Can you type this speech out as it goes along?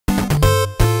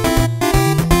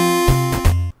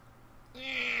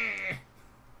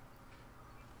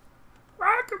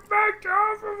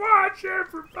much,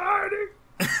 everybody.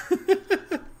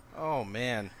 Oh,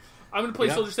 man. I'm going to play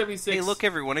Soldier 76. Hey, look,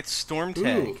 everyone. It's Storm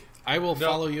Tag. Ooh, I will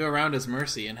follow you around as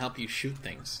Mercy and help you shoot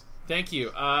things. Thank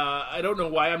you. I don't know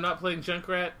why I'm not playing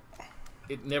Junkrat.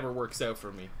 It never works out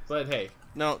for me. But hey.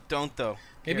 No, don't, though.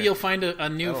 Maybe you'll find a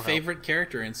new favorite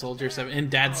character in Soldier 7 in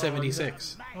Dad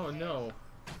 76. No. Oh, no.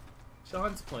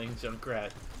 John's playing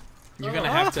Junkrat. You're going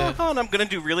to have to... And I'm going to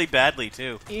do really badly,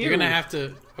 too. Ew. You're going to have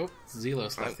to... Oh,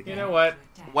 Zelos left the game. You know what?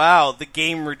 Wow, the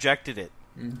game rejected it.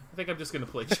 I think I'm just going to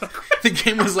play Junkrat. The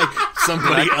game was like,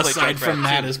 somebody Yeah, I play aside from Junkrat,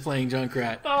 Matt too. is playing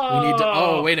Junkrat. We need to...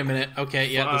 Oh, wait a minute. Okay,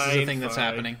 yeah, this is the thing that's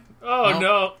happening. Oh,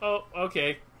 no. Oh,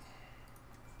 okay.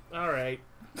 Alright.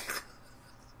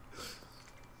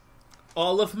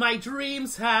 All of my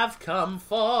dreams have come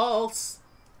false.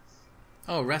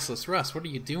 Oh, Restless Russ, what are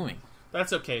you doing?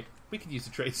 That's okay. We could use a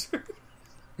tracer.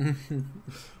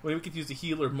 We could use a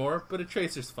healer more, but a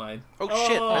tracer's fine. Oh,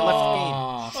 shit. I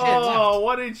left the game. Oh,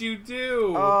 what did you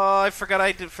do? Oh, I forgot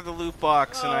I did for the loot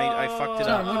box, and I fucked it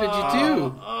up. John, what did you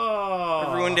do?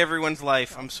 I ruined everyone's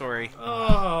life. I'm sorry.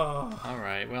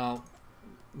 Alright, well,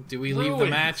 do we leave the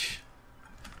match?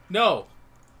 No.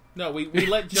 No, we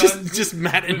let John... just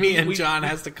Matt and me, and John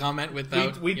has to comment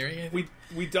without hearing it.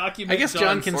 We document I guess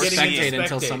John can spectate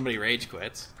until spectate. somebody rage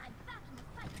quits.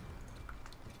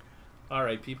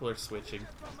 Alright, people are switching.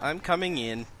 I'm coming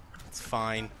in. It's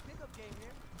fine.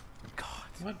 God.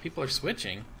 What? People are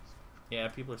switching? Yeah,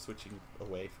 people are switching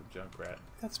away from Junkrat.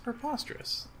 That's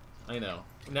preposterous. I know.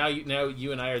 Now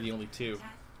you and I are the only two.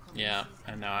 Yeah,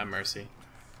 and now I'm Mercy.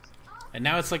 And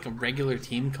now it's like a regular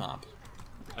team comp.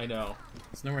 I know.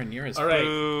 It's nowhere near as All right.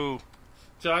 Boo.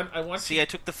 John, I want See, I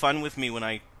took the fun with me when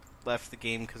I left the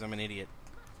game because I'm an idiot.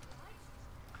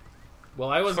 Well,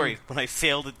 I wasn't... Sorry, when I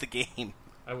failed at the game.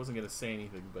 I wasn't going to say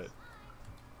anything, but...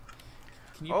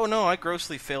 Can you... Oh, no, I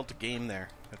grossly failed the game there.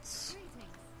 That's...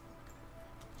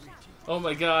 Oh,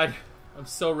 my God. I'm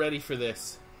so ready for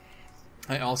this.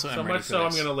 I also am So ready much for so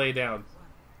this. I'm going to lay down.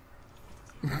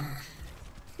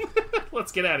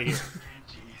 Let's get out of here.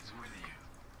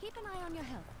 Keep an eye on your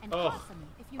health and Oh. call for me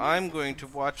if you I'm going to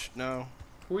watch... No.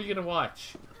 Who are you going to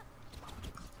watch?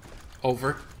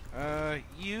 Over.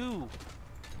 You.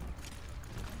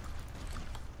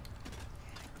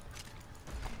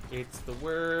 It's the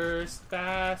worst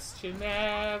bastion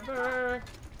ever.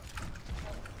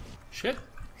 Shit.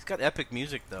 He's got epic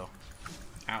music, though.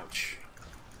 Ouch.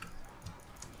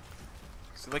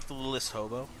 Is he like the littlest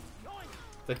hobo?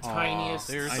 The tiniest,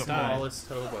 there's a smallest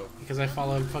hobo. Because I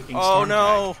followed fucking Oh, Storm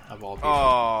no. Tag, of all people.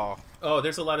 Oh. Oh,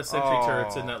 there's a lot of sentry Oh.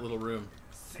 turrets in that little room.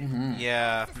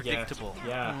 Yeah, predictable.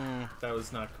 Yeah, that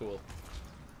was not cool.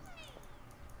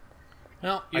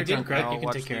 Well, you're I didn't- Junkrat, I'll you can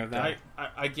watch take care the- of that.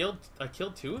 I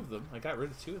killed two of them. I got rid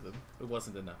of two of them. It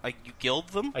wasn't enough. You guild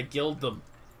them? I killed them.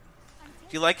 Do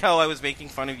you like how I was making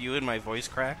fun of you and my voice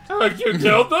cracked? You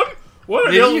killed them? What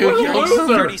a Did you what a kill them?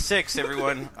 loser! 36,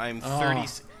 everyone. I'm Oh. 30.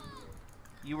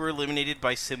 You were eliminated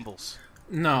by symbols.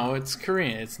 No, it's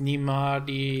Korean. It's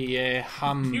Nimadi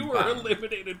Hamba. You were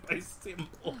eliminated by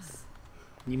symbols.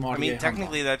 Nimadi I mean,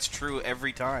 technically that's true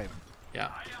every time. Yeah.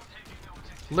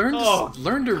 Learn Oh,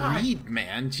 to read,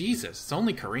 man. Jesus, it's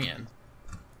only Korean.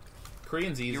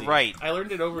 Korean's easy. You're right. I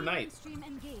learned it overnight. stream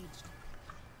engaged.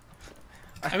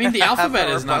 I mean, the alphabet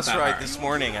After is our not bus that ride hard. this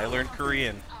morning, I learned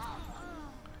Korean.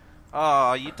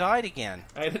 Oh, you died again.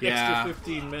 I had an Yeah. extra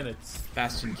 15 minutes.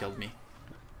 Bastion killed me.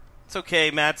 It's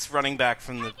okay, Matt's running back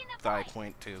from the thigh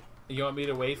point, too. You want me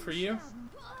to wait for you?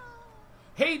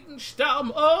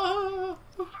 Heidenstam! Oh!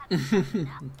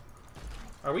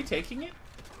 Are we taking it?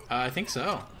 I think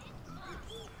so.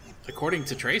 According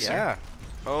to Tracer. Yeah.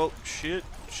 Oh, shit.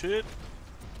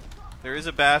 There is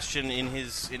a Bastion in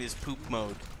his poop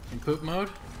mode. In poop mode?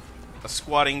 A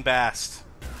squatting Bast.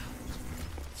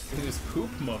 It is poop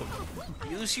mode.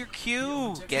 Use your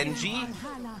Q, Genji.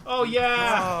 Oh,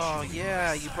 yeah! Oh,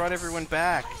 yeah, you brought everyone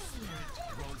back.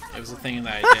 It was a thing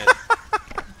that I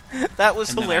did. That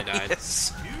was And then I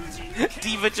hilarious.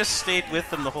 Diva just stayed with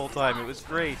them the whole time. It was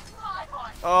great.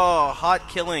 Oh, hot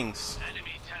killings.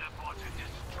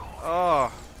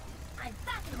 Oh.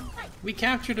 We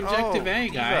captured Objective A,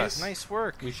 Diva, guys. nice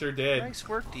work. We sure did. Nice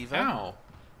work, Diva. Ow.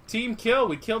 Team kill.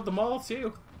 We killed them all,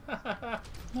 too.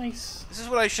 Nice. This is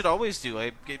what I should always do.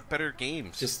 I get better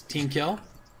games. Just team kill?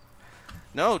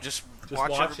 No, just watch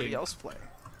watching. everybody else play.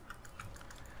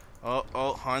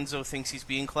 Oh, Hanzo thinks he's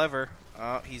being clever.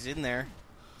 He's in there.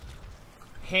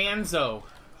 Hanzo.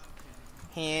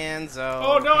 Hanzo.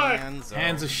 Oh, no, Hanzo.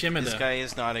 Hanzo Shimada. This guy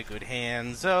is not a good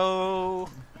Hanzo.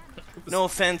 No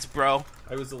offense, bro.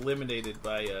 I was eliminated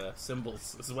by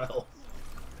symbols as well.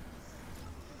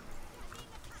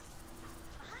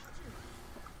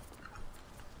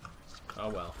 Oh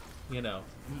well. You know,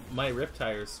 my rip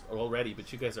tires are all ready,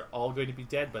 but you guys are all going to be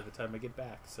dead by the time I get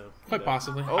back. So Quite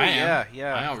possibly. Oh I am.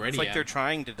 yeah. I already It's like am. they're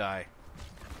trying to die.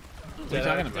 What are you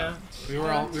talking about?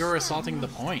 We were assaulting the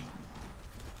point.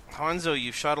 Hanzo,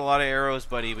 you've shot a lot of arrows,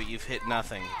 buddy, but you've hit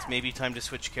nothing. It's maybe time to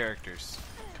switch characters.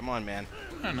 Come on, man.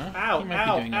 I don't know. Ow! He might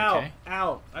Ow! be doing Ow! okay.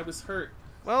 Ow! I was hurt.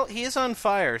 Well, he is on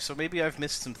fire, so maybe I've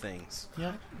missed some things.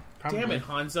 Yeah. Probably. Damn it,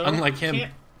 Hanzo! Unlike him.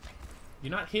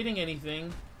 You're not hitting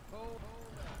anything.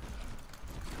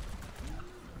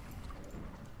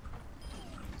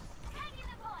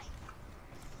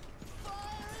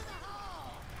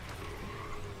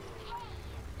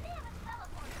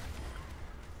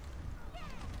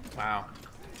 Wow.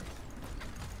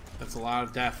 That's a lot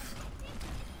of death.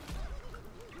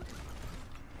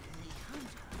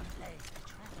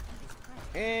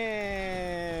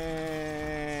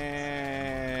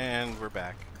 And we're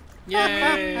back.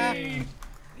 Yay!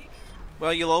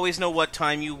 Well, you'll always know what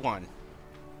time you won.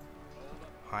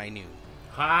 High noon.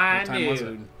 High What time was it?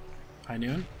 noon. High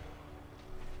noon?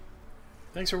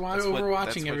 Thanks for That's overwatching,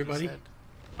 what he everybody. said.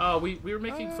 Oh, we were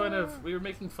making fun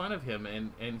of him,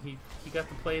 and he got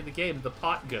to play the game, the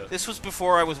pot goat. This was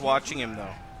before I was watching him,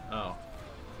 though. Oh,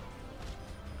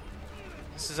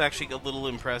 This is actually a little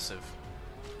impressive.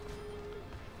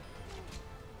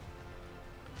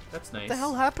 that's nice. What the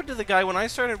hell happened to the guy when I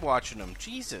started watching him?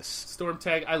 Jesus. Storm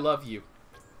Tag, I love you.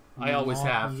 I always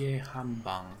have.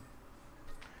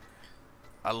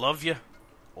 I love you.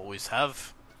 Always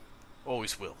have.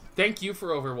 Always will. Thank you for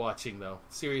overwatching, though.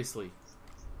 Seriously,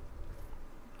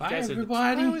 Bye, guys are the-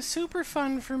 everybody. That was super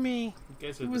fun for me. you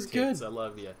guys are It the was tits. good. I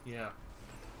love you. Yeah,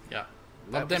 Yeah.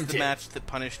 That Love was them the tits. match that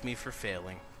punished me for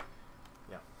failing.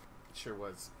 yeah, it sure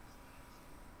was.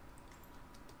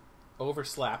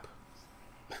 Overslap.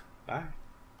 Bye.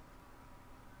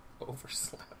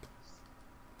 Overslap.